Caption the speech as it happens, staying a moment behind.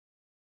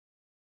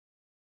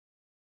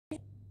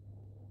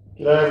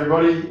G'day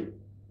everybody.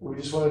 We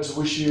just wanted to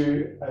wish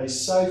you a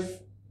safe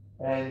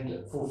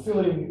and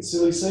fulfilling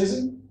silly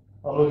season.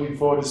 I'm looking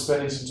forward to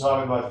spending some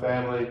time with my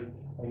family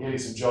and getting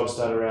some jobs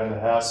done around the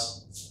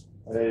house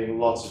and eating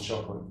lots of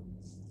chocolate.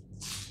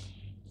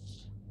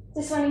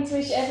 Just wanting to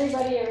wish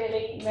everybody a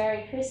really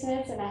Merry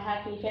Christmas and a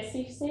happy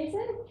festive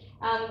season.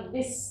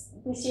 This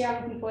year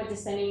I'm looking forward to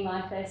spending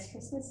my first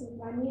Christmas with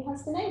my new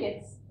husband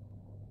Angus.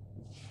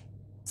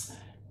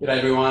 G'day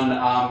everyone,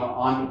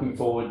 I'm looking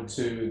forward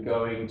to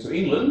going to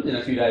England in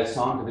a few days'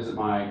 time to visit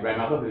my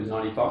grandmother who's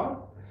 95.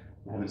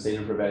 I haven't seen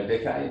her for about a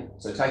decade,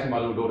 so taking my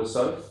little daughter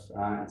Soph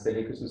and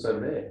spending Christmas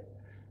over there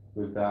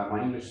with my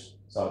English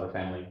side of the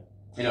family.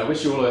 I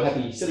wish you all a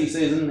happy silly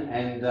season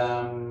and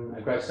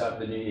a great start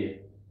to the new year.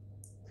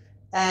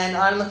 And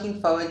I'm looking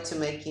forward to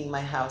making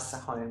my house a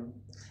home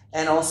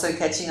and also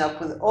catching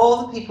up with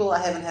all the people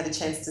I haven't had a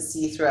chance to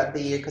see throughout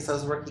the year because I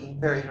was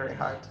working very, very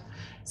hard.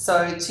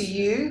 So to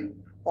you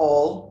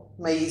all,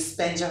 may you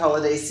spend your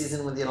holiday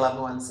season with your loved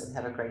ones and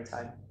have a great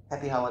time.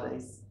 Happy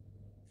holidays.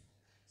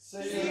 See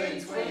you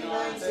in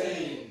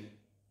 2019.